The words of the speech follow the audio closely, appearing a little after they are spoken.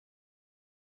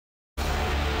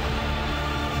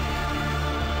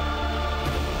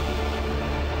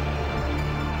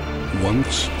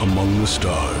Once among the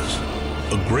stars,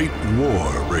 a great war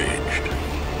raged.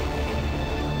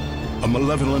 A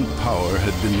malevolent power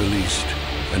had been released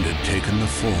and had taken the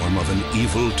form of an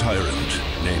evil tyrant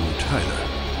named Tyler.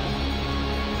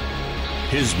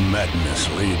 His madness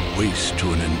laid waste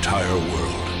to an entire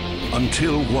world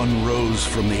until one rose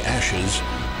from the ashes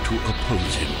to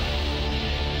oppose him.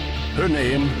 Her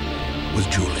name was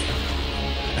Julie,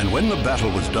 and when the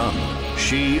battle was done,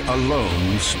 she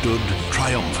alone stood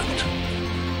triumphant.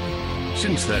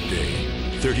 Since that day,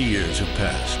 30 years have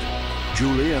passed.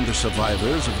 Julie and the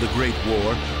survivors of the Great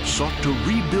War sought to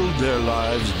rebuild their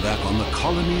lives back on the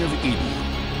colony of Eden.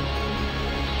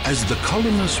 As the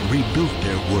colonists rebuilt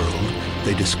their world,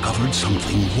 they discovered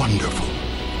something wonderful.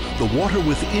 The water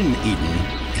within Eden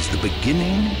is the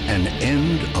beginning and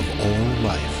end of all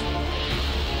life.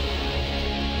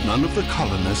 None of the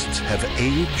colonists have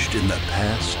aged in the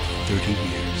past 30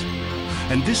 years.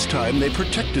 And this time they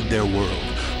protected their world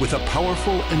with a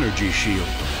powerful energy shield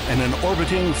and an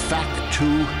orbiting F.A.K.K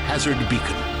hazard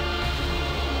beacon.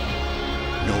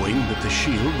 Knowing that the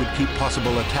shield would keep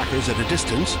possible attackers at a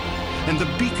distance, and the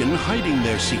beacon hiding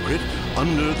their secret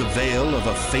under the veil of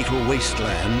a fatal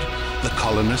wasteland, the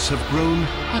colonists have grown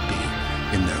happy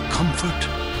in their comfort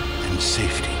and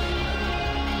safety.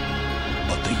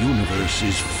 But the universe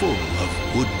is full of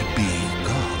would-be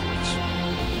gods,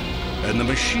 and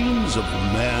the machines of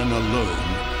man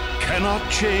alone cannot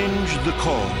change the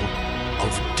call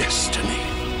of